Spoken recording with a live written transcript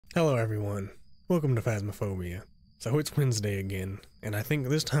Hello everyone, welcome to Phasmophobia. So it's Wednesday again, and I think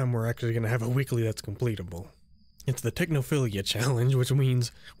this time we're actually going to have a weekly that's completable. It's the Technophilia challenge, which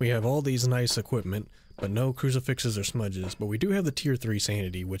means we have all these nice equipment, but no crucifixes or smudges, but we do have the tier 3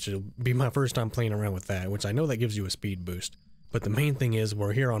 sanity, which will be my first time playing around with that, which I know that gives you a speed boost. But the main thing is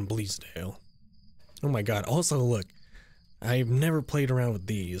we're here on Bleasdale. Oh my god, also look, I've never played around with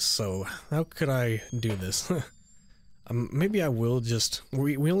these, so how could I do this? Maybe I will just...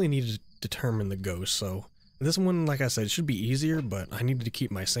 We only need to determine the ghost, so... This one, like I said, should be easier, but I needed to keep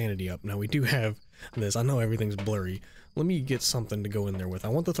my sanity up. Now, we do have this. I know everything's blurry. Let me get something to go in there with. I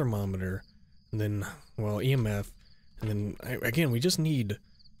want the thermometer, and then, well, EMF, and then, again, we just need...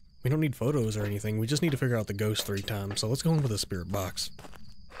 We don't need photos or anything. We just need to figure out the ghost 3 times, so let's go in with a spirit box.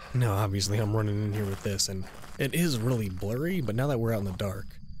 Now, obviously, I'm running in here with this, and it is really blurry, but now that we're out in the dark...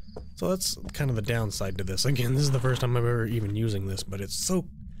 So that's kind of the downside to this. Again, this is the first time I'm ever even using this, but it's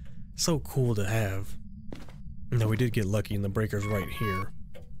so cool to have. Now, we did get lucky and the breaker's right here.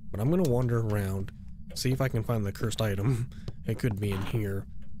 But I'm going to wander around, see if I can find the cursed item. It could be in here.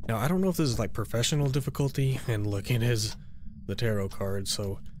 Now, I don't know if this is like professional difficulty, and look, it is the tarot card,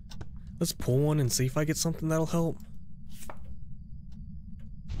 so let's pull one and see if I get something that'll help.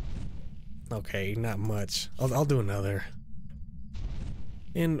 Okay, not much. I'll do another.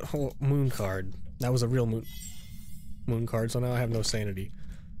 And moon card. That was a real moon card, so now I have no sanity.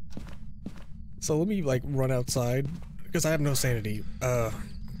 So let me like run outside because I have no sanity.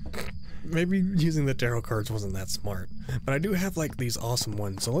 Maybe using the tarot cards wasn't that smart, but I do have like these awesome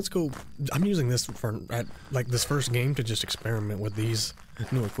ones. So let's go. I'm using this for like this first game to just experiment with these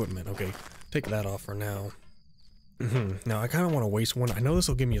new equipment. Okay, take that off for now. Now I kind of want to waste one. I know this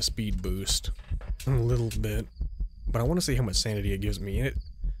will give me a speed boost, a little bit. But I want to see how much sanity it gives me, and it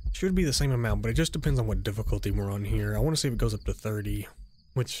should be the same amount, but it just depends on what difficulty we're on here. I want to see if it goes up to 30,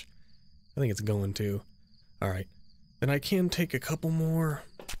 which I think it's going to. Alright, then I can take a couple more,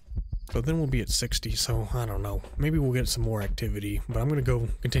 but then we'll be at 60, so I don't know. Maybe we'll get some more activity, but I'm going to go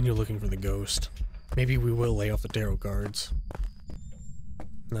continue looking for the ghost. Maybe we will lay off the tarot cards.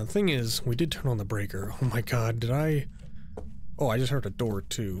 Now the thing is, we did turn on the breaker. Oh my god, did I... Oh, I just heard a door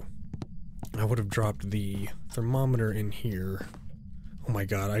too. I would have dropped the thermometer in here. Oh my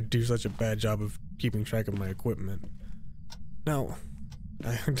god, I do such a bad job of keeping track of my equipment. Now,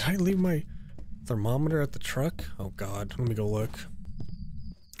 did I leave my thermometer at the truck? Oh god, let me go look.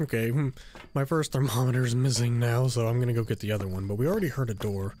 Okay, my first thermometer is missing now, so I'm gonna go get the other one. But we already heard a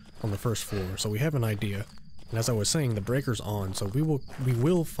door on the first floor, so we have an idea. And as I was saying, the breaker's on, so we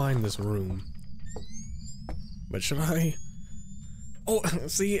will find this room. But should I... Oh,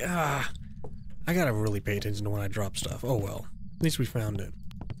 see, I gotta really pay attention to when I drop stuff. Oh well, at least we found it.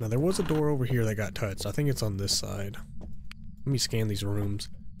 Now there was a door over here that got touched. I think it's on this side. Let me scan these rooms.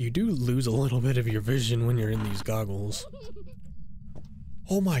 You do lose a little bit of your vision when you're in these goggles.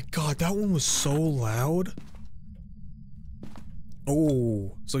 Oh my god, that one was so loud.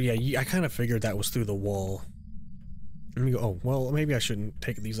 Oh, so yeah, I kind of figured that was through the wall. Let me go, oh, well, maybe I shouldn't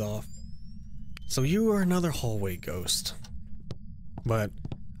take these off. So you are another hallway ghost. But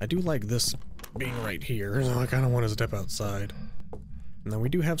I do like this being right here, so I kind of want to step outside. Now we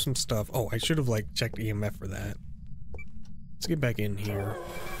do have some stuff. Oh, I should have like checked EMF for that. Let's get back in here.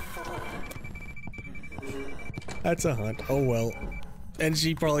 That's a hunt. Oh well. And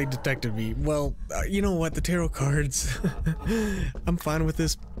she probably detected me. Well, you know what? The tarot cards. I'm fine with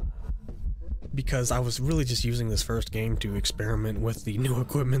this because I was really just using this first game to experiment with the new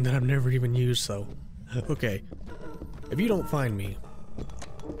equipment that I've never even used, so... Okay. If you don't find me,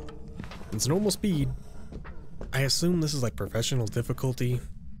 it's normal speed. I assume this is like professional difficulty.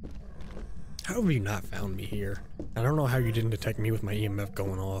 How have you not found me here? I don't know how you didn't detect me with my EMF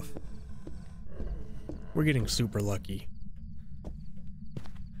going off. We're getting super lucky.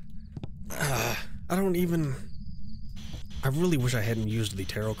 I don't even... I really wish I hadn't used the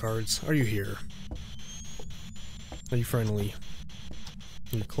tarot cards. Are you here? Are you friendly?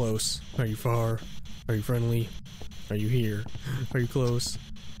 Are you close? Are you far? Are you friendly? Are you here? Are you close?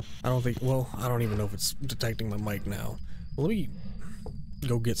 I don't think, well, I don't even know if it's detecting my mic now. Well, let me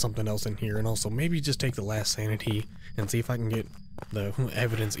go get something else in here, and also maybe just take the last sanity and see if I can get the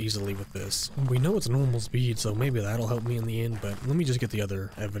evidence easily with this. We know it's normal speed, so maybe that'll help me in the end, but let me just get the other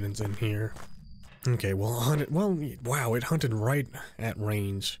evidence in here. Okay, well, wow, it hunted right at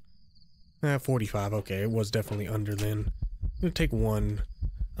range. 45, okay, it was definitely under then. I'm gonna take one.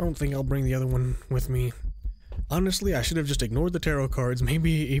 I don't think I'll bring the other one with me. Honestly, I should have just ignored the tarot cards,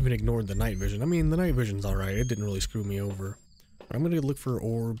 maybe even ignored the night vision. I mean, the night vision's alright, it didn't really screw me over. I'm gonna look for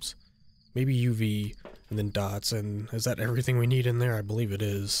orbs, maybe UV. And then dots, and is that everything we need in there? I believe it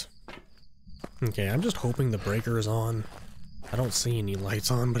is. Okay, I'm just hoping the breaker is on. I don't see any lights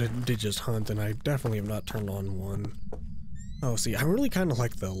on, but it did just hunt, and I definitely have not turned on one. Oh, see, I really kind of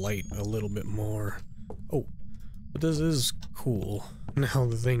like the light a little bit more. Oh, but this is cool. Now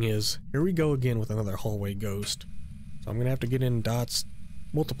the thing is, here we go again with another hallway ghost. So I'm gonna have to get in dots,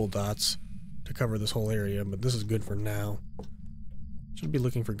 multiple dots, to cover this whole area, but this is good for now. Should be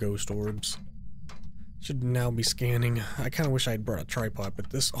looking for ghost orbs. Should now be scanning. I kind of wish I had brought a tripod, but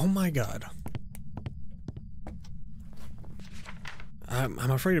this, oh my god. I'm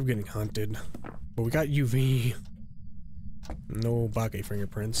afraid of getting hunted, but we got UV. No Bake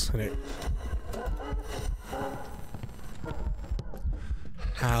fingerprints, and it...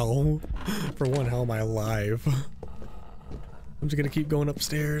 How? For one, how am I alive? I'm just gonna keep going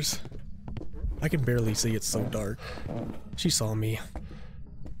upstairs. I can barely see, it's so dark. She saw me.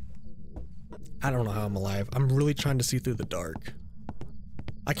 I don't know how I'm alive. I'm really trying to see through the dark.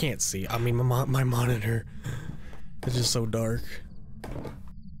 I can't see. I mean, my monitor is just so dark.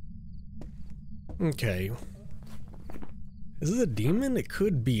 Okay. Is this a demon? It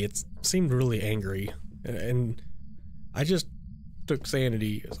could be. It seemed really angry. And I just took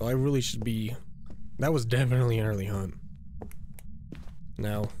sanity, so I really should be... That was definitely an early hunt.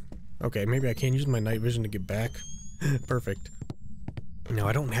 Now, okay, maybe I can use my night vision to get back. Perfect. No,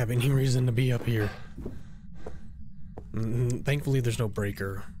 I don't have any reason to be up here. Thankfully, there's no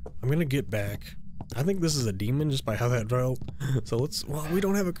breaker. I'm gonna get back. I think this is a demon just by how that felt. So let's... Well, we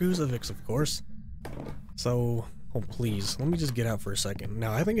don't have a crucifix, of course. So... Oh, please. Let me just get out for a second.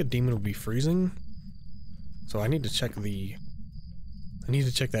 Now, I think a demon would be freezing. So I need to check the... I need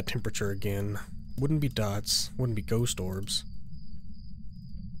to check that temperature again. Wouldn't be dots. Wouldn't be ghost orbs.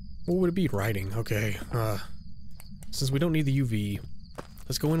 What would it be? Writing. Okay. Since we don't need the UV,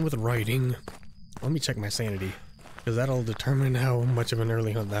 let's go in with writing. Let me check my sanity, because that'll determine how much of an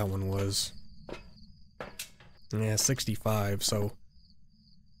early hunt that one was. Yeah, 65, so...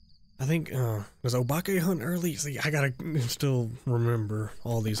 I think, does Obake hunt early? See, I gotta still remember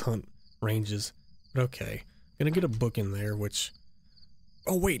all these hunt ranges. But okay. Gonna get a book in there, which...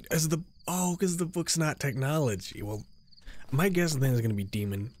 Oh, wait, because the book's not technology. Well, my guess then is gonna be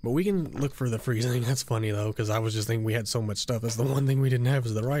demon. But we can look for the freezing. That's funny, though, because I was just thinking we had so much stuff. That's the one thing we didn't have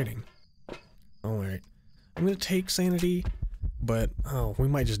is the writing. Alright. I'm gonna take sanity, but, oh, we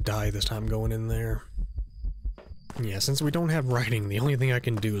might just die this time going in there. Yeah, since we don't have writing, the only thing I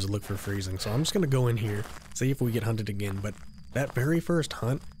can do is look for freezing, so I'm just gonna go in here, see if we get hunted again, but that very first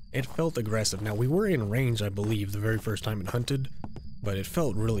hunt, it felt aggressive. Now, we were in range, I believe, the very first time it hunted, but it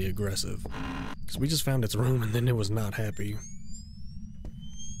felt really aggressive. Because we just found its room, and then it was not happy.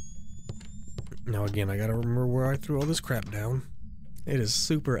 Now again, I gotta remember where I threw all this crap down. It is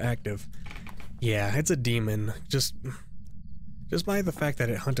super active. Yeah, it's a demon, just by the fact that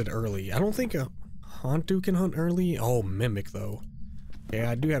it hunted early. I don't think a Hantu can hunt early? Oh, Mimic, though.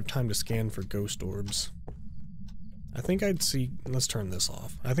 Yeah, I do have time to scan for ghost orbs. I think I'd see... Let's turn this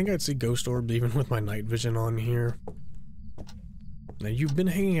off. I think I'd see ghost orbs even with my night vision on here. Now, you've been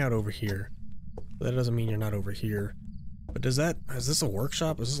hanging out over here. But that doesn't mean you're not over here. But does that... Is this a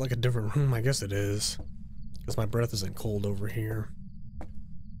workshop? Is this like a different room? I guess it is. Because my breath isn't cold over here.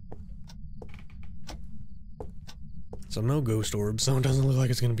 So no ghost orbs, so it doesn't look like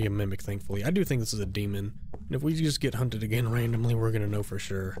it's going to be a Mimic, thankfully. I do think this is a demon. And if we just get hunted again randomly, we're going to know for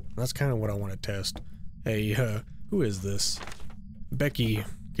sure. That's kind of what I want to test. Hey, who is this? Becky,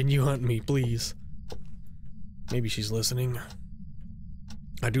 can you hunt me, please? Maybe she's listening.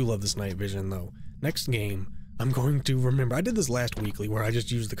 I do love this night vision, though. Next game, I'm going to remember. I did this last weekly where I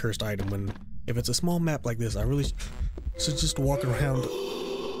just used the cursed item when... If it's a small map like this, I really should just walk around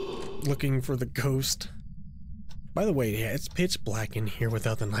looking for the ghost. By the way, yeah, it's pitch black in here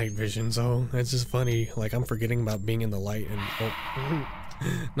without the night vision, so it's just funny. Like, I'm forgetting about being in the light and... Oh,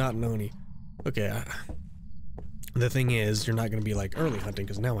 not Noni. Okay, the thing is, you're not going to be, like, early hunting,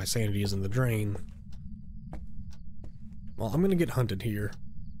 because now my sanity is in the drain. Well, I'm going to get hunted here.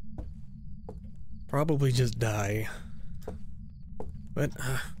 Probably just die. But,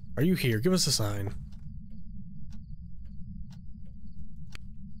 are you here? Give us a sign.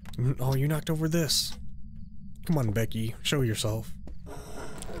 Oh, you knocked over this. Come on, Becky. Show yourself.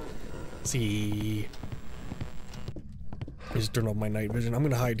 See. I just turned off my night vision. I'm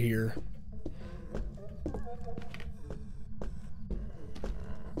gonna hide here.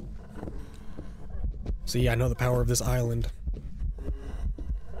 See, I know the power of this island.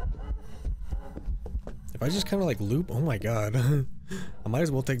 If I just kind of like loop, oh my god. I might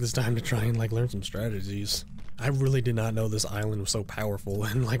as well take this time to try and like learn some strategies. I really did not know this island was so powerful,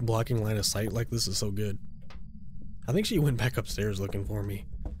 and like blocking line of sight like this is so good. I think she went back upstairs looking for me.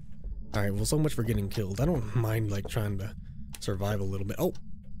 Alright, well, so much for getting killed. I don't mind like trying to survive a little bit. Oh!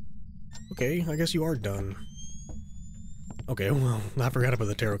 Okay, I guess you are done. Okay, well, I forgot about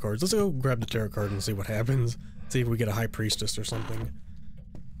the tarot cards. Let's go grab the tarot card and see what happens. See if we get a high priestess or something.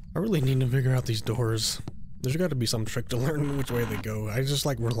 I really need to figure out these doors. There's got to be some trick to learn which way they go. I just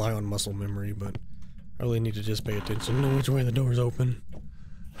like rely on muscle memory, but I really need to just pay attention to which way the doors open.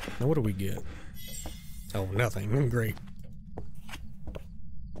 Now what do we get? Oh, nothing. Great.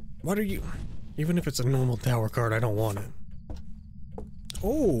 What are you... Even if it's a normal tower card, I don't want it.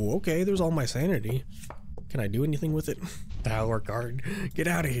 Oh, okay, there's all my sanity. Can I do anything with it? Tower card. Get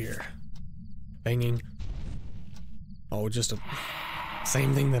out of here. Banging. Oh, just a...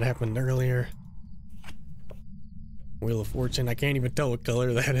 Same thing that happened earlier. Wheel of Fortune. I can't even tell what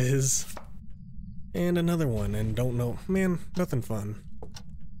color that is. And another one, and don't know. Man, nothing fun.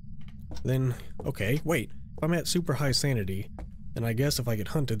 Then, okay, wait. If I'm at super high sanity, then I guess if I get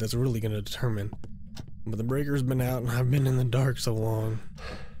hunted, that's really going to determine. But the breaker's been out, and I've been in the dark so long.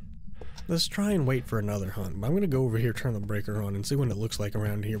 Let's try and wait for another hunt. But I'm going to go over here, turn the breaker on, and see what it looks like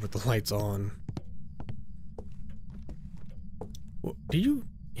around here with the lights on. Well, do you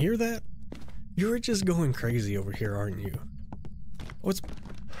hear that? You're just going crazy over here, aren't you?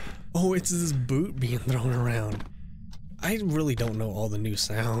 Oh, it's this boot being thrown around. I really don't know all the new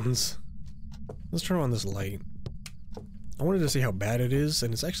sounds. Let's turn on this light. I wanted to see how bad it is,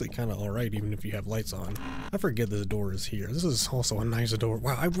 and it's actually kind of alright even if you have lights on. I forget this door is here. This is also a nice door.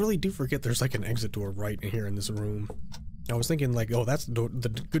 Wow, I really do forget there's like an exit door right in here in this room. I was thinking like, oh, that's the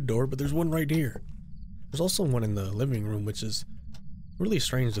good door, but there's one right here. There's also one in the living room, which is really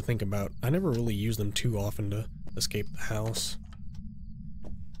strange to think about. I never really use them too often to escape the house.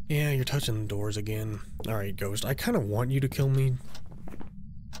 Yeah, you're touching the doors again. Alright, Ghost, I kind of want you to kill me.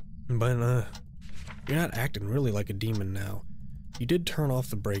 But, you're not acting really like a demon now. You did turn off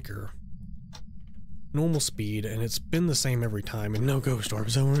the breaker. Normal speed, and it's been the same every time, and no ghost orb,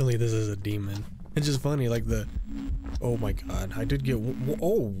 so really this is a demon. It's just funny, like the... Oh my god, I did get...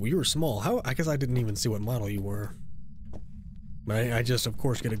 Oh, you were small. How? I guess I didn't even see what model you were. But I just, of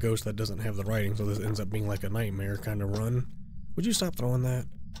course, get a ghost that doesn't have the writing, so this ends up being like a nightmare kind of run. Would you stop throwing that?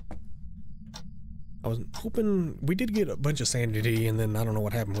 I was hoping... We did get a bunch of sanity, and then I don't know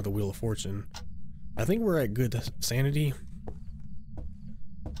what happened with the Wheel of Fortune. I think we're at good sanity.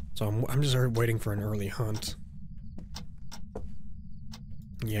 So I'm just waiting for an early hunt.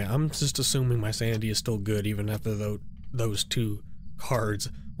 Yeah, I'm just assuming my sanity is still good, even after those two cards.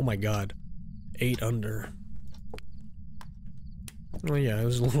 Oh my god. 8 under. Oh yeah,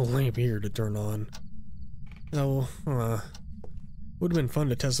 there's a little lamp here to turn on. So, would have been fun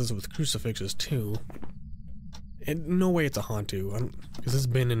to test this with crucifixes too. And no way it's a Hantu, because it's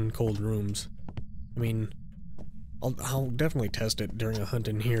been in cold rooms. I mean, I'll definitely test it during a hunt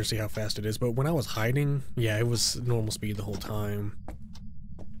in here, see how fast it is, but when I was hiding, yeah, it was normal speed the whole time.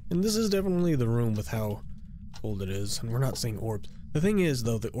 And this is definitely the room with how cold it is, and we're not seeing orbs. The thing is,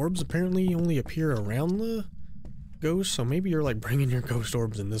 though, the orbs apparently only appear around the ghost, so maybe you're like bringing your ghost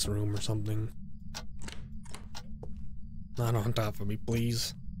orbs in this room or something. Not on top of me,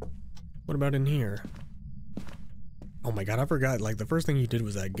 please. What about in here? Oh my god, I forgot, like, the first thing you did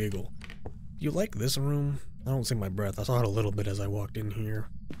was that giggle. Do you like this room? I don't see my breath. I saw it a little bit as I walked in here.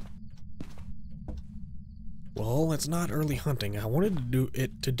 Well, it's not early hunting. I wanted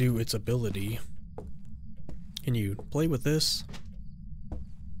to do its ability. Can you play with this?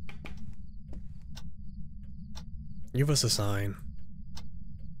 Give us a sign.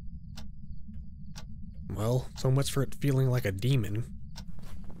 Well, so much for it feeling like a demon.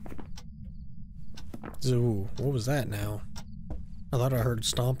 Ooh, what was that now? I thought I heard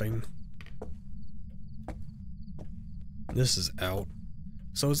stomping. This is out.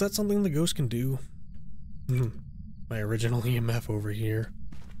 So is that something the ghost can do? My original EMF over here.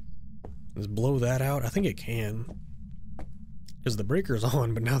 Just blow that out? I think it can. Because the breaker's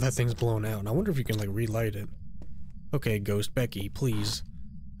on, but now that thing's blown out. And I wonder if you can, like, relight it. Okay, Ghost, Becky, please.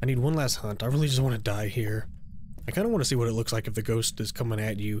 I need one last hunt. I really just want to die here. I kind of want to see what it looks like if the ghost is coming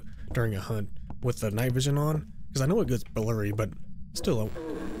at you during a hunt with the night vision on. Because I know it gets blurry, but still,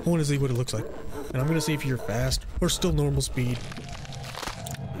 I want to see what it looks like. And I'm going to see if you're fast or still normal speed.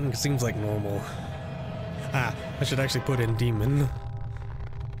 It seems like normal. Ah, I should actually put in demon.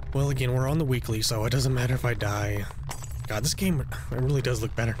 Well, again, we're on the weekly, so it doesn't matter if I die. God, this game, it really does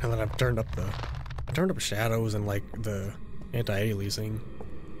look better now that I've turned up shadows and like the anti-aliasing.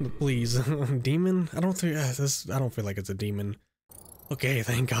 But please, demon? I don't feel like it's a demon. Okay,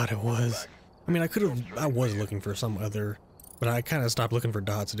 thank God it was. I mean, I was looking for some other, but I kind of stopped looking for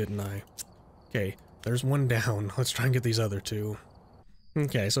dots, didn't I? Okay, there's one down. Let's try and get these other two.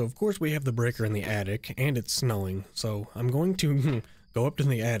 Okay, so of course we have the breaker in the attic, and it's snowing, so I'm going to go up to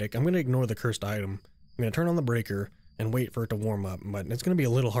the attic. I'm going to ignore the cursed item. I'm going to turn on the breaker and wait for it to warm up, but it's going to be a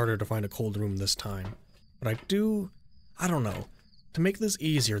little harder to find a cold room this time. But I don't know. To make this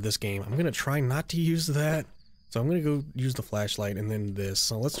easier, this game, I'm going to try not to use that. So I'm going to go use the flashlight and then this.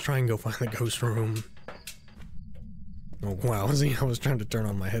 So let's try and go find the ghost room. Oh, wow. See, I was trying to turn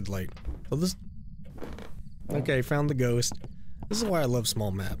on my headlight. So this... Okay, found the ghost. This is why I love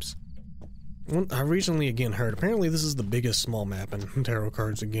small maps. I recently again heard, apparently this is the biggest small map in tarot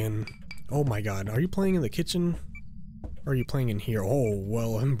cards again. Oh my god, are you playing in the kitchen? Or are you playing in here? Oh,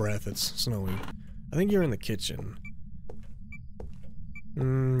 well, in breath, it's snowy. I think you're in the kitchen.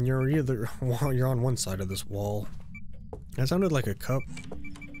 You're either... Well, you're on one side of this wall. That sounded like a cup.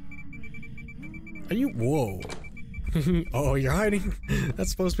 Are you... Whoa. Oh, you're hiding? That's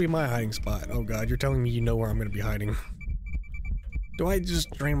supposed to be my hiding spot. Oh god, you're telling me you know where I'm gonna be hiding. Do I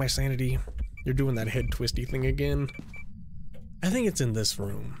just drain my sanity? You're doing that head twisty thing again? I think it's in this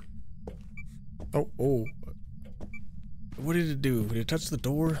room. Oh. What did it do? Did it touch the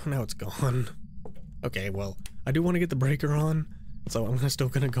door? Now it's gone. Okay, well, I do want to get the breaker on, so I'm still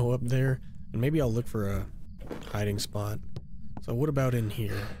gonna go up there, and maybe I'll look for a hiding spot. So what about in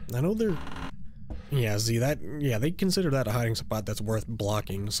here? I know they're... Yeah, see that? Yeah, they consider that a hiding spot that's worth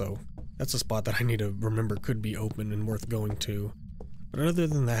blocking, so that's a spot that I need to remember could be open and worth going to. But other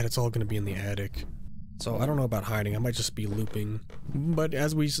than that, it's all going to be in the attic. So I don't know about hiding, I might just be looping. But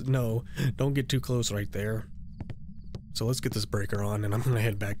as we know, don't get too close right there. So let's get this breaker on, and I'm going to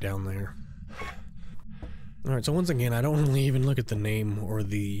head back down there. Alright, so once again, I don't really even look at the name or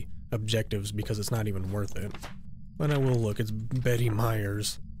the objectives because it's not even worth it. But I will look, it's Betty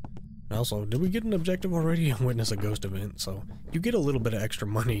Myers. Also, did we get an objective already? Witness a ghost event, so you get a little bit of extra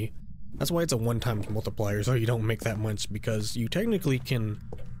money. That's why it's a one-time multiplier, so you don't make that much, because you technically can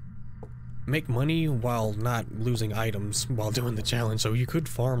make money while not losing items while doing the challenge, so you could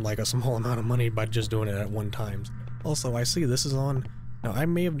farm like a small amount of money by just doing it at one time. Also, I see this is on. Now, I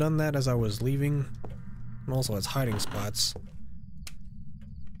may have done that as I was leaving, and also it's hiding spots.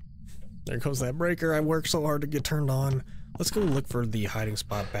 There goes that breaker I worked so hard to get turned on. Let's go look for the hiding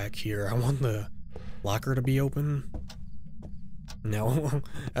spot back here. I want the locker to be open. Now,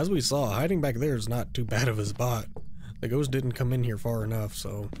 as we saw, hiding back there is not too bad of a spot. The ghost didn't come in here far enough,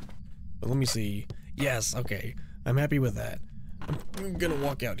 so... But let me see. Yes, okay. I'm happy with that. I'm gonna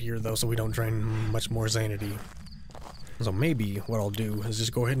walk out here, though, so we don't drain much more sanity. So maybe what I'll do is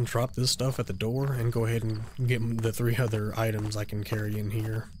just go ahead and drop this stuff at the door and go ahead and get the 3 other items I can carry in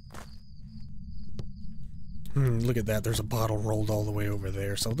here. Look at that, there's a bottle rolled all the way over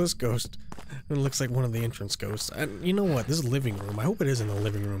there. So this ghost, it looks like one of the entrance ghosts. And you know what, this is living room. I hope it is in the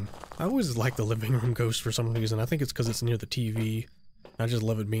living room. I always like the living room ghost for some reason. I think it's because it's near the TV. I just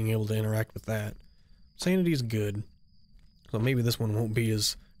love it being able to interact with that. Sanity's good. So maybe this one won't be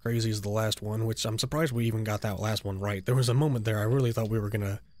as crazy as the last one, which I'm surprised we even got that last one right. There was a moment there I really thought we were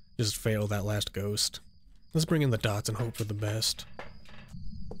gonna just fail that last ghost. Let's bring in the dots and hope for the best.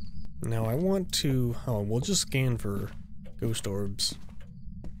 Now I want to... Oh, we'll just scan for ghost orbs.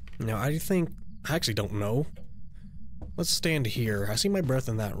 Now I actually don't know. Let's stand here. I see my breath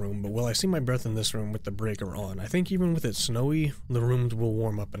in that room, but will I see my breath in this room with the breaker on? I think even with it snowy, the rooms will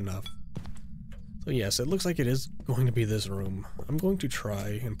warm up enough. So yes, it looks like it is going to be this room. I'm going to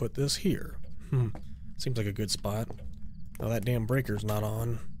try and put this here. Seems like a good spot. Oh, that damn breaker's not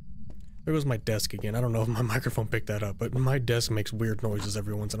on. There goes my desk again. I don't know if my microphone picked that up, but my desk makes weird noises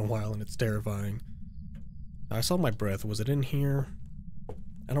every once in a while, and it's terrifying. I saw my breath. Was it in here?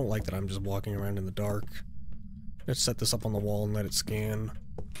 I don't like that I'm just walking around in the dark. Let's set this up on the wall and let it scan.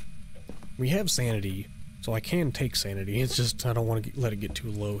 We have sanity, so I can take sanity. It's just I don't want to let it get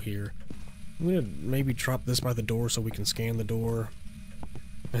too low here. I'm gonna maybe drop this by the door so we can scan the door.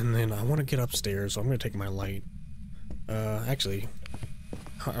 And then I want to get upstairs, so I'm gonna take my light. Actually...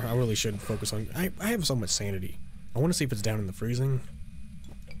 I really should focus on... I have so much sanity. I want to see if it's down in the freezing.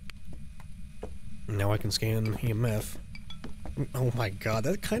 Now I can scan EMF. Oh my god,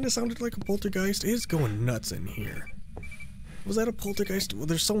 that kind of sounded like a poltergeist. It's going nuts in here. Was that a poltergeist? Well,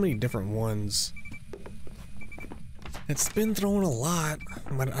 there's so many different ones. It's been throwing a lot,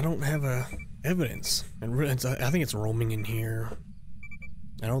 but I don't have evidence. I think it's roaming in here.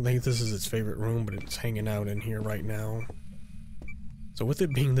 I don't think this is its favorite room, but it's hanging out in here right now. So with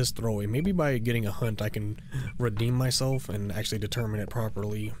it being this throwaway, maybe by getting a hunt I can redeem myself and actually determine it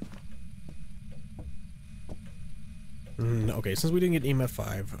properly. Okay, since we didn't get EMF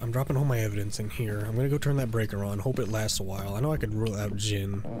 5, I'm dropping all my evidence in here. I'm gonna go turn that breaker on, hope it lasts a while. I know I could rule out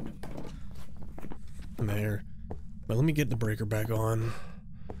Jinn. There. But let me get the breaker back on.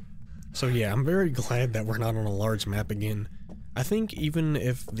 So yeah, I'm very glad that we're not on a large map again. I think even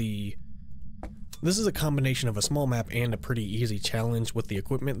if this is a combination of a small map and a pretty easy challenge with the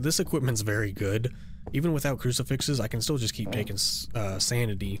equipment. This equipment's very good. Even without crucifixes, I can still just keep taking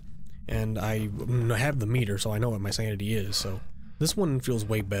sanity. And I have the meter, so I know what my sanity is, so this one feels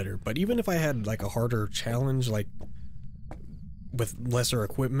way better. But even if I had like a harder challenge, like with lesser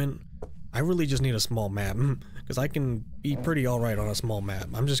equipment, I really just need a small map, because I can be pretty alright on a small map.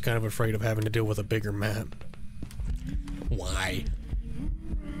 I'm just kind of afraid of having to deal with a bigger map. Why?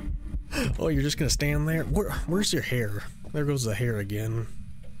 Oh, you're just gonna stand there? Where's your hair? There goes the hair again.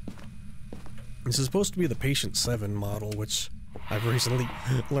 This is supposed to be the Patient 7 model, which I've recently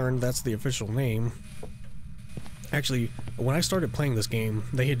learned that's the official name. Actually, when I started playing this game,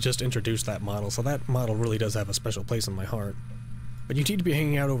 they had just introduced that model, so that model really does have a special place in my heart. But you need to be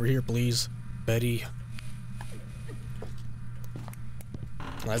hanging out over here, please, Betty.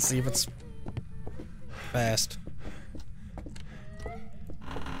 Let's see if it's fast.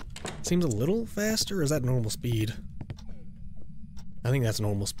 Seems a little faster, or is that normal speed? I think that's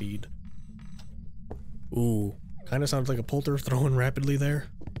normal speed. Ooh, kinda sounds like a polter throwing rapidly there.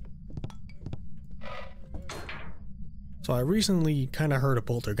 So I recently kinda heard a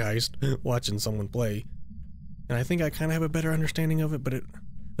poltergeist watching someone play. And I think I kinda have a better understanding of it, but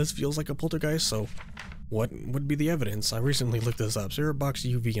this feels like a poltergeist, so what would be the evidence? I recently looked this up. Spirit box,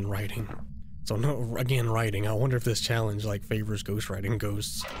 UV, and writing. So no, again, writing. I wonder if this challenge like favors ghost writing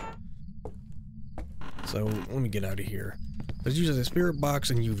ghosts. So let me get out of here. Let's use a spirit box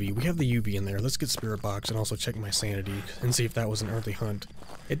and UV. We have the UV in there. Let's get spirit box and also check my sanity and see if that was an earthly hunt.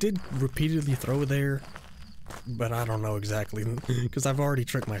 It did repeatedly throw there, but I don't know exactly because I've already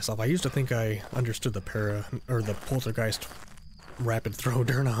tricked myself. I used to think I understood the the poltergeist rapid throw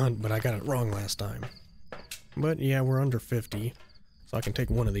during a hunt, but I got it wrong last time. But yeah, we're under 50. So I can take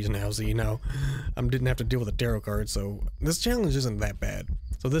one of these now. See, now I didn't have to deal with a tarot card, so this challenge isn't that bad.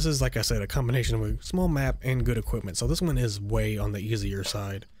 So this is, like I said, a combination of a small map and good equipment. So this one is way on the easier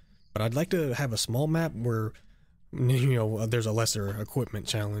side. But I'd like to have a small map where, you know, there's a lesser equipment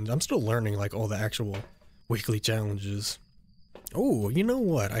challenge. I'm still learning, like, all the actual weekly challenges. Oh, you know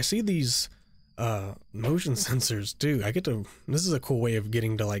what? I see these motion sensors too. This is a cool way of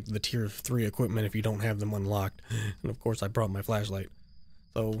getting to, like, the tier 3 equipment if you don't have them unlocked. And of course I brought my flashlight.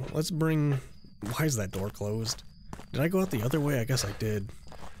 So let's bring... Why is that door closed? Did I go out the other way? I guess I did.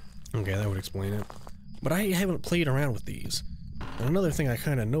 Okay, that would explain it. But I haven't played around with these. And another thing I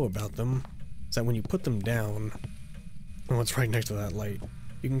kind of know about them is that when you put them down... Oh, it's right next to that light.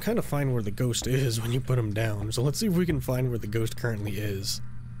 You can kind of find where the ghost is when you put them down. So let's see if we can find where the ghost currently is.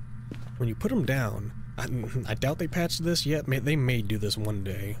 When you put them down... I doubt they patched this yet. They may do this one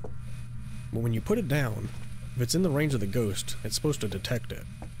day. But when you put it down, if it's in the range of the ghost, it's supposed to detect it.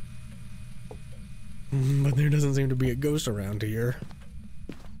 But there doesn't seem to be a ghost around here.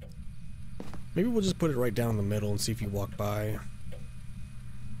 Maybe we'll just put it right down in the middle and see if you walk by.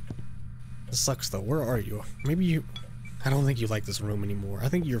 This sucks though. Where are you? Maybe you... I don't think you like this room anymore. I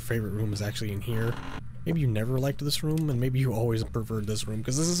think your favorite room is actually in here. Maybe you never liked this room, and maybe you always preferred this room,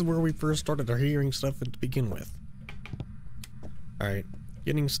 because this is where we first started our hearing stuff to begin with. Alright,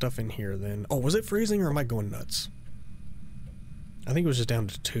 getting stuff in here then. Oh, was it freezing or am I going nuts? I think it was just down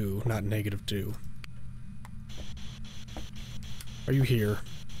to 2, not -2. Are you here?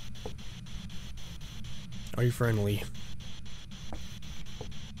 Are you friendly?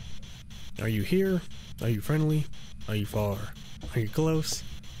 Are you here? Are you friendly? Are you far? Are you close?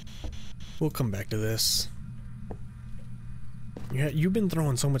 We'll come back to this. You've been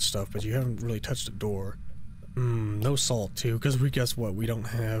throwing so much stuff, but you haven't really touched a door. No salt too, because guess what? We don't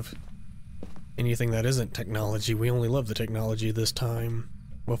have anything that isn't technology. We only love the technology this time.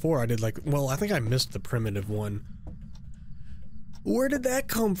 Before I did well, I think I missed the primitive one. Where did that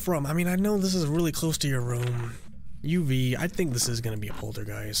come from? I mean, I know this is really close to your room. UV, I think this is gonna be a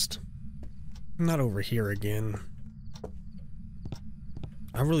poltergeist. Not over here again.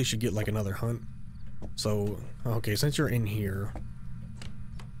 I really should get like another hunt. So, okay, since you're in here,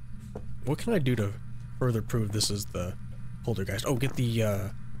 what can I do to further prove this is the poltergeist? Oh, get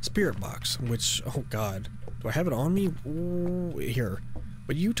the spirit box, which, oh god, do I have it on me? Ooh, here.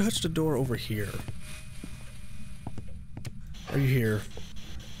 But you touched a door over here. Are you here?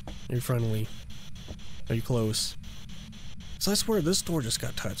 Are you friendly? Are you close? So I swear this door just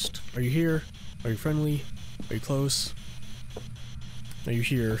got touched. Are you here? Are you friendly? Are you close? Are you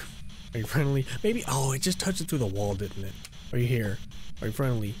here? Are you friendly? Maybe. Oh, it just touched it through the wall, didn't it? Are you here? Are you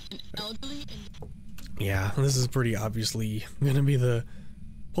friendly? Yeah, this is pretty obviously gonna be the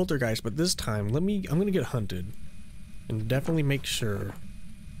poltergeist, but this time, I'm gonna get hunted. And definitely make sure.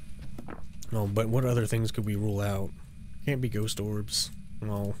 No, but what other things could we rule out? Can't be ghost orbs.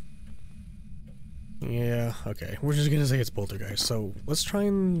 No. Yeah, okay. We're just gonna say it's poltergeist. So let's try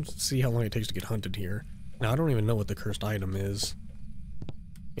and see how long it takes to get hunted here. Now, I don't even know what the cursed item is.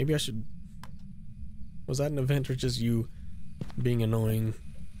 Maybe I should... Was that an event or just you being annoying?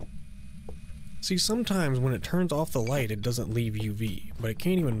 See, sometimes when it turns off the light, it doesn't leave UV, but it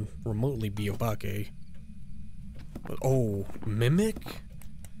can't even remotely be a Bake. But, oh, Mimic?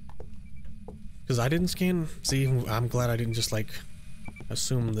 Because I didn't scan... See, I'm glad I didn't just, like,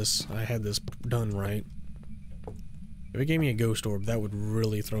 assume this... I had this done right. If it gave me a ghost orb, that would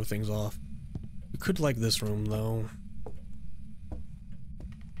really throw things off. You could like this room, though.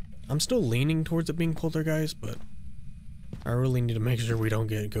 I'm still leaning towards it being poltergeist, but I really need to make sure we don't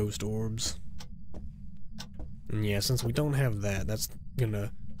get ghost orbs. And yeah, since we don't have that, that's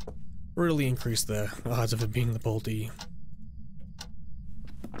gonna really increase the odds of it being the polty.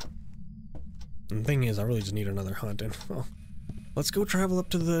 And the thing is, I really just need another hunt, and well, let's go travel up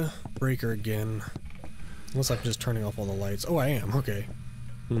to the breaker again. Unless I'm just turning off all the lights. Oh, I am, okay.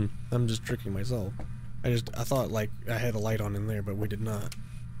 I'm just tricking myself. I thought like I had a light on in there, but we did not.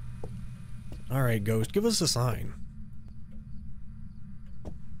 Alright, ghost, give us a sign.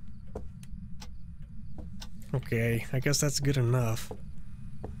 Okay, I guess that's good enough.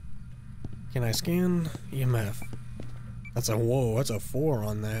 Can I scan EMF? That's a, whoa, that's a 4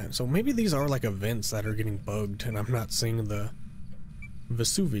 on that. So maybe these are like events that are getting bugged and I'm not seeing the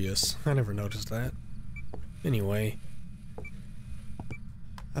Vesuvius. I never noticed that. Anyway.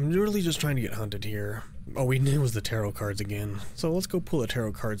 I'm really just trying to get hunted here. Oh, we knew it was the tarot cards again. So let's go pull the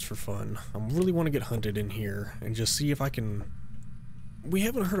tarot cards for fun. I really want to get hunted in here and just see if I can... We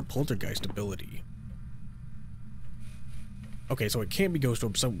haven't heard of poltergeist ability. Okay, so it can't be ghost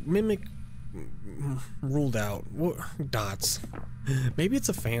orb. So Mimic ruled out. What? Dots. Maybe it's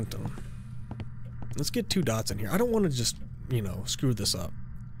a phantom. Let's get 2 dots in here. I don't want to just, you know, screw this up.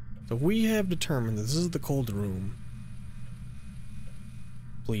 So we have determined that this is the cold room.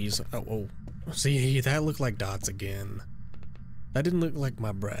 Please. Oh. See, that looked like dots again. That didn't look like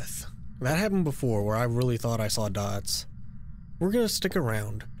my breath. That happened before where I really thought I saw dots. We're gonna stick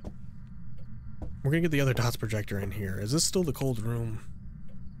around. We're gonna get the other dots projector in here. Is this still the cold room?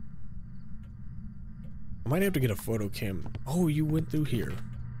 I might have to get a photo cam. Oh, you went through here.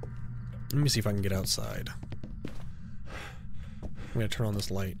 Let me see if I can get outside. I'm gonna turn on this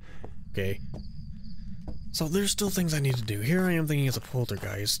light. Okay. So there's still things I need to do. Here I am thinking it's a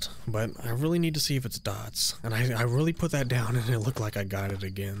poltergeist, but I really need to see if it's dots. And I really put that down and it looked like I got it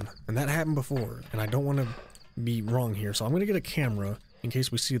again. And that happened before, and I don't want to be wrong here, so I'm gonna get a camera in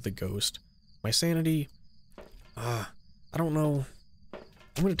case we see the ghost. My sanity, I don't know.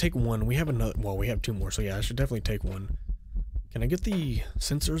 I'm gonna take 1. We have another, well, we have 2 more, so yeah, I should definitely take 1. Can I get the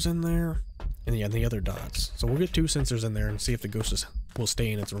sensors in there? And yeah, the other dots. So we'll get 2 sensors in there and see if the ghost will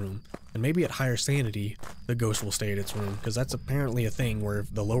stay in its room. And maybe at higher sanity, the ghost will stay in its room, because that's apparently a thing where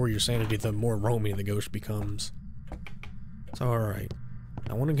the lower your sanity, the more roamy the ghost becomes. So alright.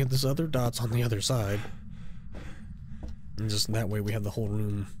 I want to get this other dots on the other side. And just that way we have the whole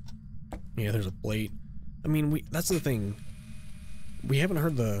room. Yeah, there's a plate. I mean, that's the thing. We haven't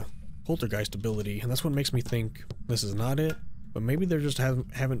heard the poltergeist ability, and that's what makes me think this is not it. But maybe there just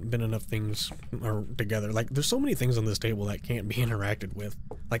haven't been enough things together. Like, there's so many things on this table that can't be interacted with.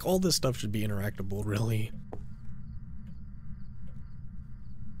 Like, all this stuff should be interactable, really. I'm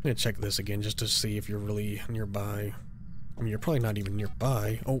gonna check this again just to see if you're really nearby. I mean, you're probably not even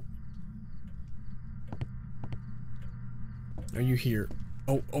nearby. Oh. Are you here?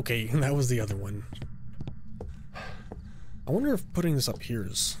 Oh, okay, that was the other one. I wonder if putting this up here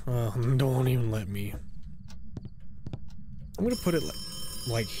is... don't even let me. I'm gonna put it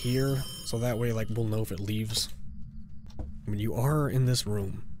like here, so that way like we'll know if it leaves. I mean, you are in this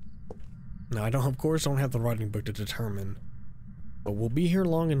room. Now I of course don't have the writing book to determine, but we'll be here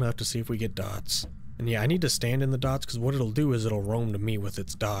long enough to see if we get dots. And yeah, I need to stand in the dots because what it'll do is it'll roam to me with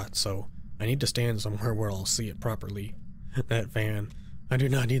its dots, so I need to stand somewhere where I'll see it properly. That fan. I do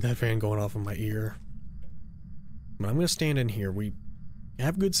not need that fan going off in my ear. But I'm gonna stand in here. We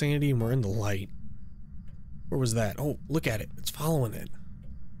have good sanity and we're in the light. Where was that? Oh, look at it. It's following it.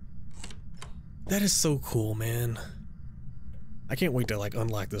 That is so cool, man. I can't wait to like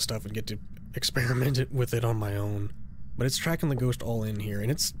unlock this stuff and get to experiment with it on my own. But it's tracking the ghost all in here,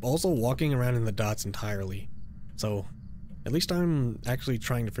 and it's also walking around in the dots entirely. So, At least I'm actually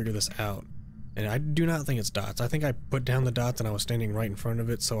trying to figure this out. And I do not think it's dots. I think I put down the dots and I was standing right in front of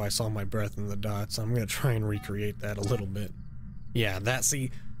it, so I saw my breath in the dots. I'm gonna try and recreate that a little bit. Yeah, that,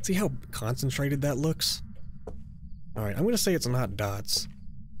 see how concentrated that looks? Alright, I'm gonna say it's not dots.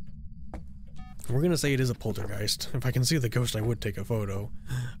 We're gonna say it is a poltergeist. If I can see the ghost, I would take a photo.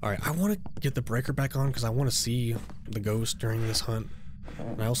 Alright, I want to get the breaker back on because I want to see the ghost during this hunt.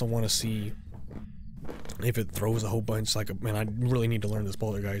 And I also want to see if it throws a whole bunch, like, man, I really need to learn this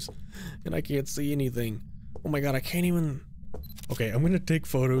poltergeist. And I can't see anything. Oh my god, I can't even... Okay, I'm gonna take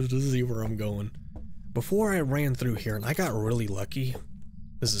photos to see where I'm going. Before I ran through here, and I got really lucky.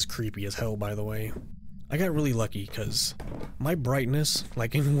 This is creepy as hell, by the way. I got really lucky because my brightness,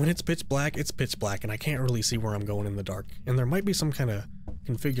 like when it's pitch black, and I can't really see where I'm going in the dark. And there might be some kind of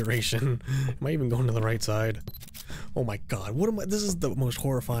configuration. Am I even going to the right side? Oh my god, what am I? This is the most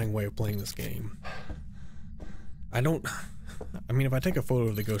horrifying way of playing this game. I mean, if I take a photo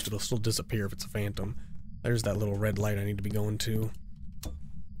of the ghost, it'll still disappear if it's a phantom. There's that little red light I need to be going to.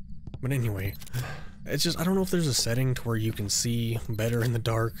 But anyway, it's just, I don't know if there's a setting to where you can see better in the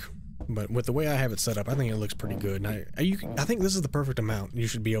dark. But with the way I have it set up, I think it looks pretty good. And I think this is the perfect amount you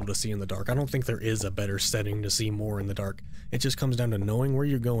should be able to see in the dark. I don't think there is a better setting to see more in the dark. It just comes down to knowing where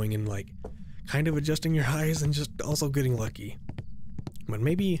you're going and, like, kind of adjusting your eyes and just also getting lucky. But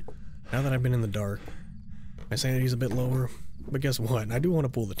maybe, now that I've been in the dark, my sanity's a bit lower. But guess what? I do want to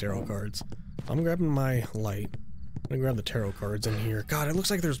pull the tarot cards. I'm grabbing my light. I'm gonna grab the tarot cards in here. God, it looks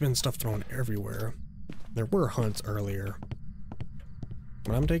like there's been stuff thrown everywhere. There were hunts earlier.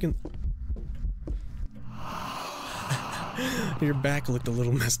 But I'm taking... Your back looked a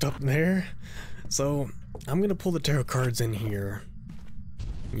little messed up there. So, I'm gonna pull the tarot cards in here.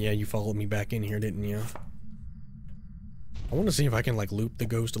 Yeah, you followed me back in here, didn't you? I want to see if I can, like, loop the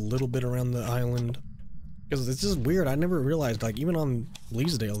ghost a little bit around the island. Because it's just weird, I never realized, like, even on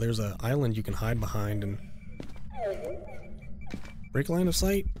Bleasdale, there's an island you can hide behind and... Break line of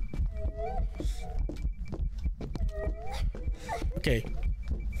sight? Okay.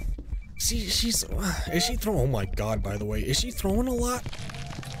 See, is she throwing, oh my god, by the way, is she throwing a lot?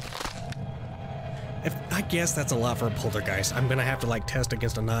 I guess that's a lot for a poltergeist. I'm gonna have to, like, test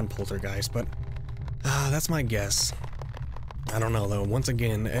against a non-poltergeist, but... that's my guess. I don't know, though. Once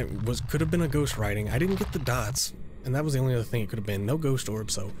again, could have been a ghost writing. I didn't get the dots, and that was the only other thing it could have been. No ghost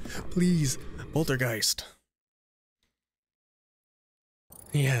orb, so please, poltergeist.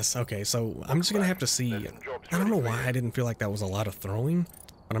 Yes, okay, so I'm just gonna have to see. I don't know why I didn't feel like that was a lot of throwing,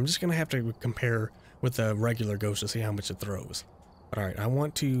 but I'm just gonna have to compare with the regular ghost to see how much it throws. But alright, I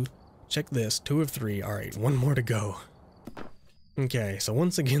want to check this. 2 of 3. Alright, 1 more to go. Okay, so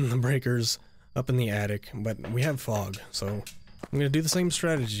once again, the breaker's up in the attic, but we have fog, so I'm gonna do the same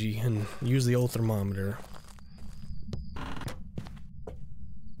strategy and use the old thermometer.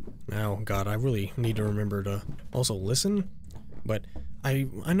 Now, God, I really need to remember to also listen, but I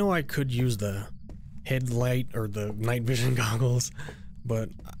know I could use the headlight or the night vision goggles, but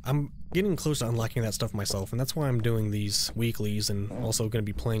I'm getting close to unlocking that stuff myself, and that's why I'm doing these weeklies and also going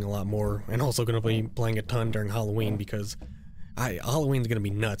to be playing a lot more, and also going to be playing a ton during Halloween, because Halloween's going to be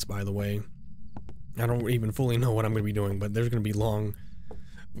nuts, by the way. I don't even fully know what I'm going to be doing, but there's going to be long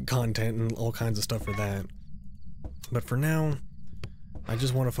content and all kinds of stuff for that. But for now, I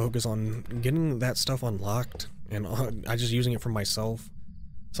just want to focus on getting that stuff unlocked, and I just using it for myself.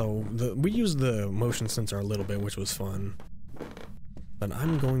 So we used the motion sensor a little bit, which was fun. But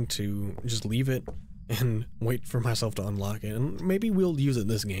I'm going to just leave it and wait for myself to unlock it, and maybe we'll use it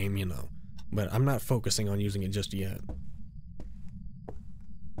this game, you know. But I'm not focusing on using it just yet.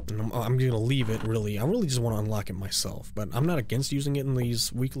 And I'm gonna leave it, really. I really just want to unlock it myself, but I'm not against using it in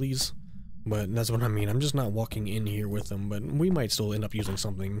these weeklies. But that's what I mean. I'm just not walking in here with them, but we might still end up using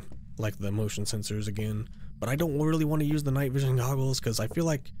something like the motion sensors again. But I don't really want to use the night vision goggles, because I feel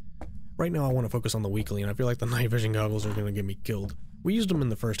like right now I want to focus on the weekly, and I feel like the night vision goggles are going to get me killed. We used them in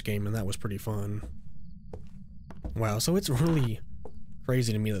the first game, and that was pretty fun. Wow, so it's really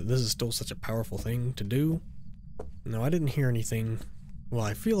crazy to me that this is still such a powerful thing to do. No, I didn't hear anything. Well,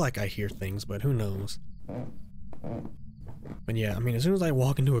 I feel like I hear things, but who knows. But yeah, I mean, as soon as I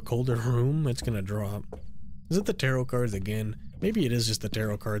walk into a colder room, it's gonna drop. Is it the tarot cards again? Maybe it is just the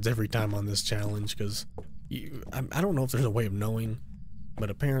tarot cards every time on this challenge, because I don't know if there's a way of knowing, but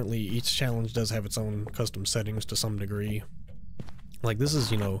apparently each challenge does have its own custom settings to some degree. Like, this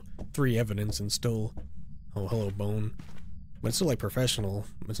is, you know, 3 evidence and still... Oh, hello, bone. But it's still, like, professional.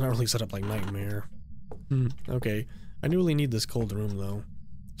 It's not really set up like Nightmare. Okay. I do really need this cold room, though.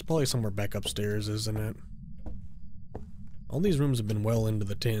 It's probably somewhere back upstairs, isn't it? All these rooms have been well into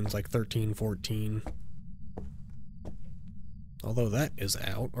the 10s, like 13, 14. Although that is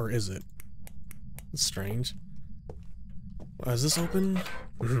out, or is it? It's strange. Is this open?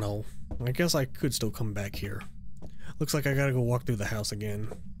 No. I guess I could still come back here. Looks like I gotta go walk through the house again.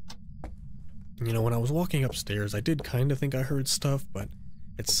 You know, when I was walking upstairs, I did kind of think I heard stuff, but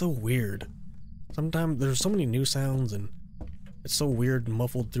it's so weird. Sometimes there's so many new sounds, and it's so weird and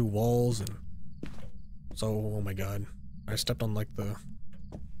muffled through walls, and so, oh my god. I stepped on like the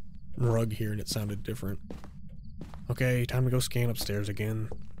rug here and it sounded different. Okay, time to go scan upstairs again.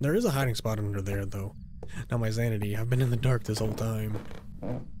 There is a hiding spot under there, though. Now my sanity, I've been in the dark this whole time.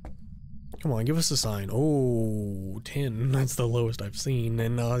 Come on, give us a sign. Oh, 10. That's the lowest I've seen.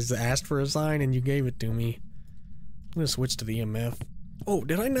 And I asked for a sign and you gave it to me. I'm gonna switch to the EMF. Oh,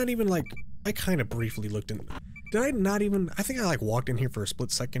 did I not even like... I kind of briefly looked in... Did I not even... I think I like walked in here for a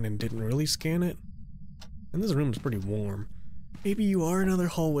split second and didn't really scan it. And this room is pretty warm. Maybe you are another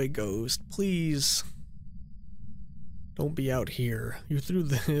hallway ghost. Please. Don't be out here. You threw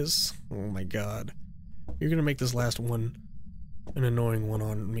this. Oh my god. You're gonna make this last one an annoying one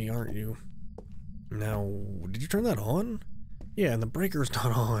on me, aren't you? Now, did you turn that on? Yeah, and the breaker's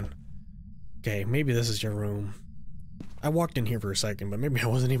not on. Okay, maybe this is your room. I walked in here for a second, but maybe I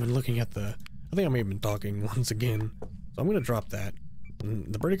wasn't even looking at the... I think I may have been talking once again. So I'm gonna drop that.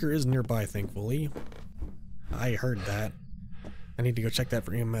 The breaker is nearby, thankfully. I heard that. I need to go check that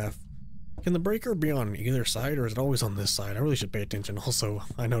for EMF. Can the breaker be on either side, or is it always on this side? I really should pay attention. Also,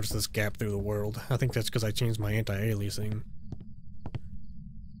 I noticed this gap through the world. I think that's because I changed my anti-aliasing.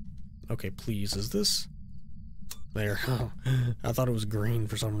 Okay, please, is this... There. Oh, I thought it was green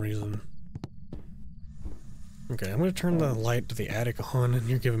for some reason. Okay, I'm gonna turn the light to the attic on, and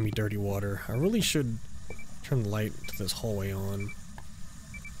you're giving me dirty water. I really should turn the light to this hallway on.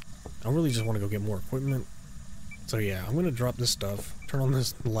 I really just want to go get more equipment. So yeah, I'm gonna drop this stuff, turn on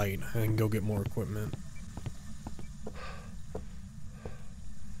this light, and go get more equipment.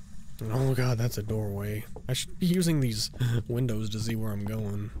 Oh god, that's a doorway. I should be using these windows to see where I'm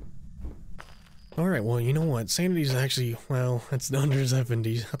going. Alright, well, you know what? Sanity's actually, well, it's under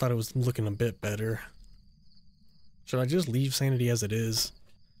 70. I thought it was looking a bit better. Should I just leave sanity as it is?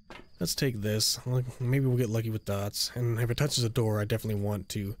 Let's take this. Maybe we'll get lucky with dots. And if it touches a door, I definitely want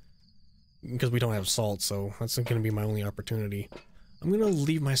to. Because we don't have salt, so that's going to be my only opportunity. I'm going to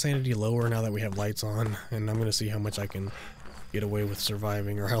leave my sanity lower now that we have lights on. And I'm going to see how much I can get away with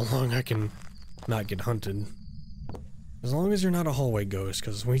surviving, or how long I can not get hunted. As long as you're not a hallway ghost,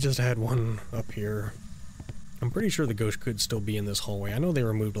 because we just had one up here. I'm pretty sure the ghost could still be in this hallway. I know they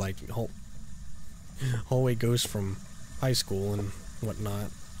removed, like, hallway ghosts from high school and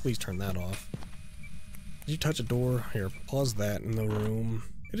whatnot. Please turn that off. Did you touch a door? Here, pause that in the room.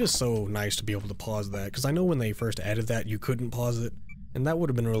 It is so nice to be able to pause that, because I know when they first added that, you couldn't pause it, and that would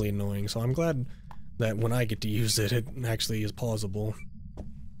have been really annoying, so I'm glad that when I get to use it, it actually is pausable.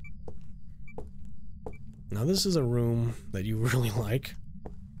 Now this is a room that you really like,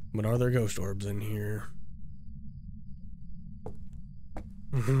 but are there ghost orbs in here?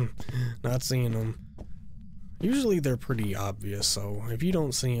 Not seeing them. Usually they're pretty obvious, so if you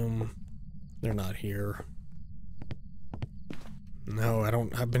don't see them, they're not here. No,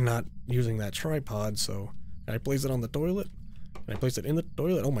 I've been not using that tripod, so can I place it on the toilet? Can I place it in the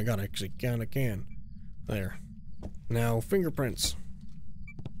toilet? Oh my god, I actually can. There. Now, fingerprints.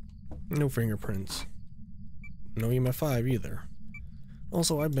 No fingerprints. No EMF 5 either.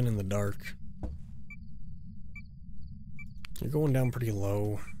 Also, I've been in the dark. You're going down pretty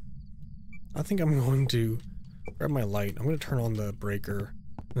low. I think I'm going to grab my light. I'm going to turn on the breaker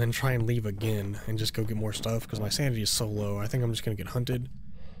and then try and leave again and just go get more stuff because my sanity is so low. I think I'm just going to get hunted.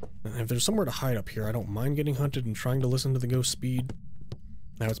 And if there's somewhere to hide up here, I don't mind getting hunted and trying to listen to the ghost speed.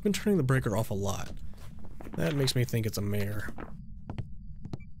 Now, it's been turning the breaker off a lot. That makes me think it's a mare.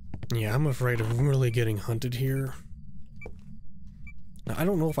 Yeah, I'm afraid of really getting hunted here. Now, I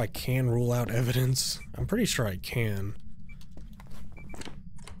don't know if I can rule out evidence. I'm pretty sure I can.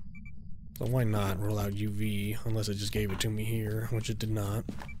 So why not rule out UV, unless it just gave it to me here, which it did not.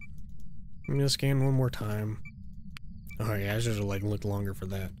 I'm gonna scan one more time. Oh yeah, I should have like looked longer for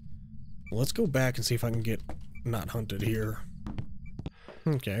that. Well, let's go back and see if I can get not hunted here.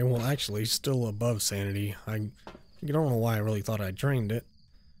 Okay, well actually, still above sanity. I don't know why I really thought I drained it.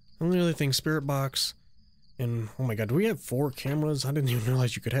 Only other thing, spirit box, and oh my god, do we have 4 cameras? I didn't even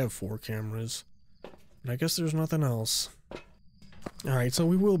realize you could have 4 cameras. But I guess there's nothing else. Alright, so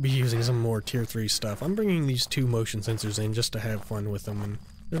we will be using some more tier 3 stuff. I'm bringing these 2 motion sensors in just to have fun with them, and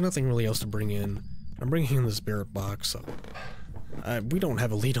there's nothing really else to bring in. I'm bringing in the spirit box, so... we don't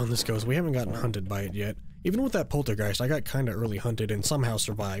have a lead on this ghost. We haven't gotten hunted by it yet. Even with that poltergeist, I got kind of early hunted and somehow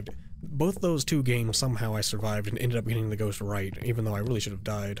survived. Both those two games, somehow I survived and ended up getting the ghost right, even though I really should have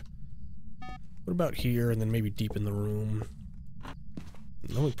died. What about here, and then maybe deep in the room?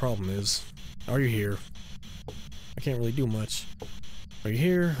 The only problem is, are you here? I can't really do much. Are you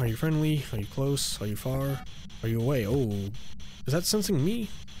here? Are you friendly? Are you close? Are you far? Are you away? Oh, is that sensing me?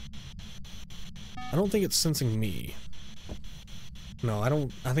 I don't think it's sensing me. No,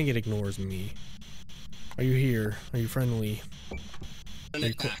 I think it ignores me. Are you here? Are you friendly? Are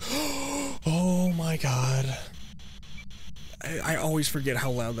you oh my god. I always forget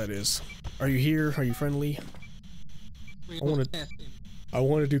how loud that is. Are you here? Are you friendly? I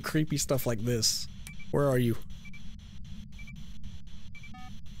want to do creepy stuff like this. Where are you?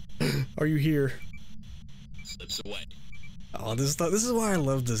 Are you here? Slips away. Oh, this is why I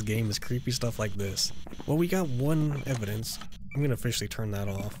love this game, is creepy stuff like this. Well, we got one evidence. I'm gonna officially turn that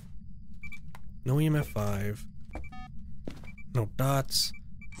off. No EMF 5. No dots.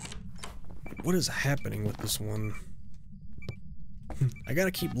 What is happening with this one? I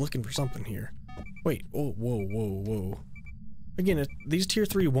gotta keep looking for something here. Wait, oh, whoa, whoa, whoa. Again, these tier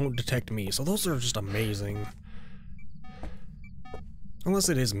 3 won't detect me, so those are just amazing. Unless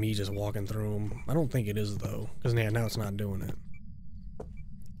it is me just walking through them. I don't think it is, though, because yeah, now it's not doing it.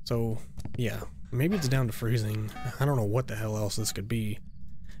 So, yeah, maybe it's down to freezing. I don't know what the hell else this could be.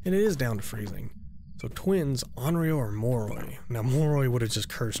 And it is down to freezing. So twins, Onryo or Moroi. Now, Moroi would have just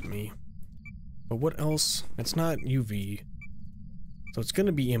cursed me. But what else? It's not UV. So it's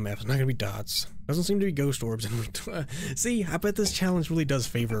gonna be EMF, it's not gonna be dots. Doesn't seem to be ghost orbs. See, I bet this challenge really does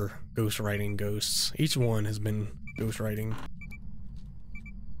favor ghost writing ghosts. Each one has been ghost writing.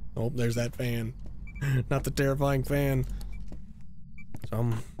 Oh, there's that fan. Not the terrifying fan. So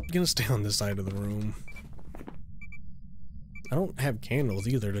I'm gonna stay on this side of the room. I don't have candles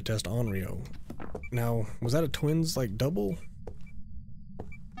either to test Onryo. Now, was that a twins, like, double?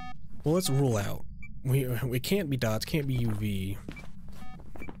 Well, let's rule out. We can't be dots, can't be UV.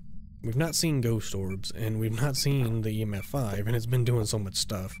 We've not seen ghost orbs, and we've not seen the EMF 5, and it's been doing so much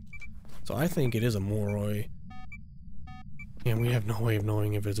stuff. So I think it is a Moroi. And we have no way of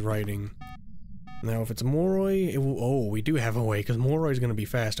knowing if it's writing. Now, if it's a Moroi, it will... Oh, we do have a way, because Moroi is going to be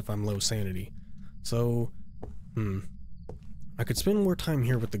fast if I'm low sanity. So, I could spend more time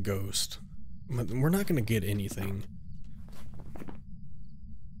here with the ghost, but we're not going to get anything.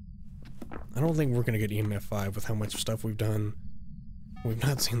 I don't think we're going to get EMF 5 with how much stuff we've done. We've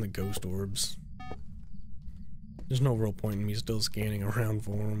not seen the ghost orbs. There's no real point in me still scanning around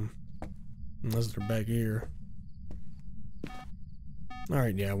for them. Unless they're back here.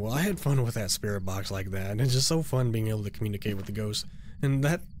 Alright, yeah, well, I had fun with that spirit box like that. It's just so fun being able to communicate with the ghost. And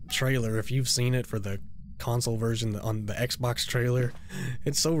that trailer, if you've seen it for the console version, on the Xbox trailer,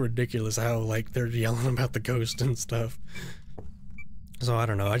 it's so ridiculous how, like, they're yelling about the ghost and stuff. So I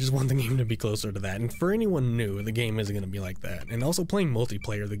don't know, I just want the game to be closer to that. And for anyone new, the game isn't going to be like that. And also playing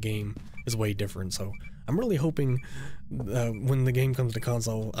multiplayer, the game is way different. So I'm really hoping when the game comes to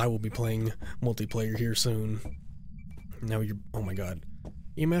console, I will be playing multiplayer here soon. Now you're... Oh my god.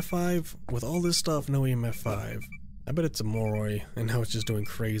 EMF 5? With all this stuff, no EMF 5. I bet it's a Moroi, and now it's just doing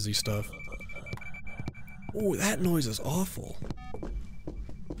crazy stuff. Oh, that noise is awful.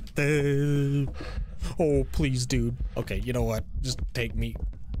 Oh, please, dude. Okay, you know what? Just take me.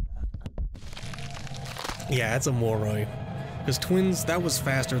 Yeah, it's a Moroi. Because twins, that was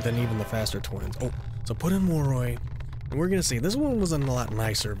faster than even the faster twins. Oh, so put in Moroi. And we're gonna see. This one was a lot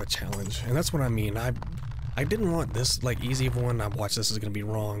nicer of a challenge. And that's what I mean. I didn't want this, like, easy of one. I watched this is gonna be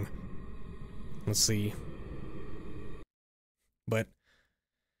wrong. Let's see. But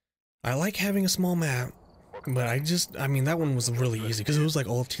I like having a small map. But I mean, that one was really easy because it was like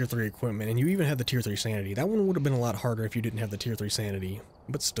all tier 3 equipment, and you even had the tier 3 sanity. That one would have been a lot harder if you didn't have the tier 3 sanity,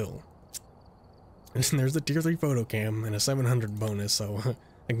 but still. And there's the tier 3 photo cam and a 700 bonus, so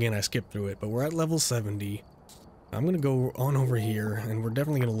again, I skipped through it, but we're at level 70. I'm gonna go on over here, and we're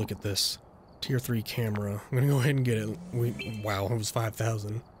definitely gonna look at this tier 3 camera. I'm gonna go ahead and get it. Wow, it was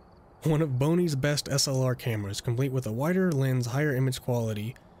 5,000. One of Boney's best SLR cameras, complete with a wider lens, higher image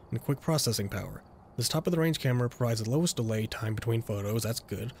quality, and quick processing power. This top-of-the-range camera provides the lowest delay time between photos, that's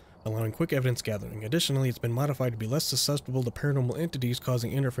good, allowing quick evidence gathering. Additionally, it's been modified to be less susceptible to paranormal entities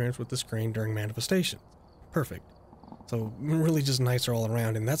causing interference with the screen during manifestation. Perfect. So, really just nicer all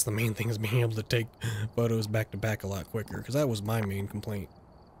around, and that's the main thing, is being able to take photos back-to-back a lot quicker, because that was my main complaint.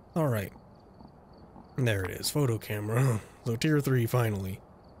 Alright. There it is, photo camera. So, tier 3 finally.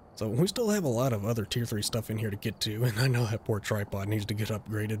 So, we still have a lot of other tier 3 stuff in here to get to, and I know that poor tripod needs to get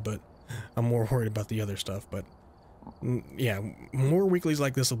upgraded, but I'm more worried about the other stuff. But Yeah, more weeklies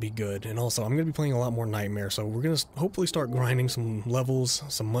like this will be good. And also, I'm going to be playing a lot more Nightmare, so we're going to hopefully start grinding some levels,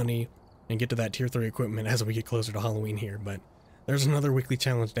 some money, and get to that tier 3 equipment as we get closer to Halloween here. But there's another weekly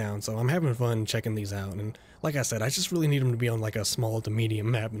challenge down, so I'm having fun checking these out. And like I said, I just really need them to be on like a small to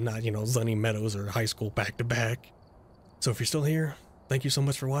medium map, not, you know, Zunny Meadows or High School back-to-back. So if you're still here, thank you so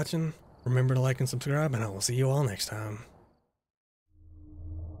much for watching. Remember to like and subscribe, and I will see you all next time.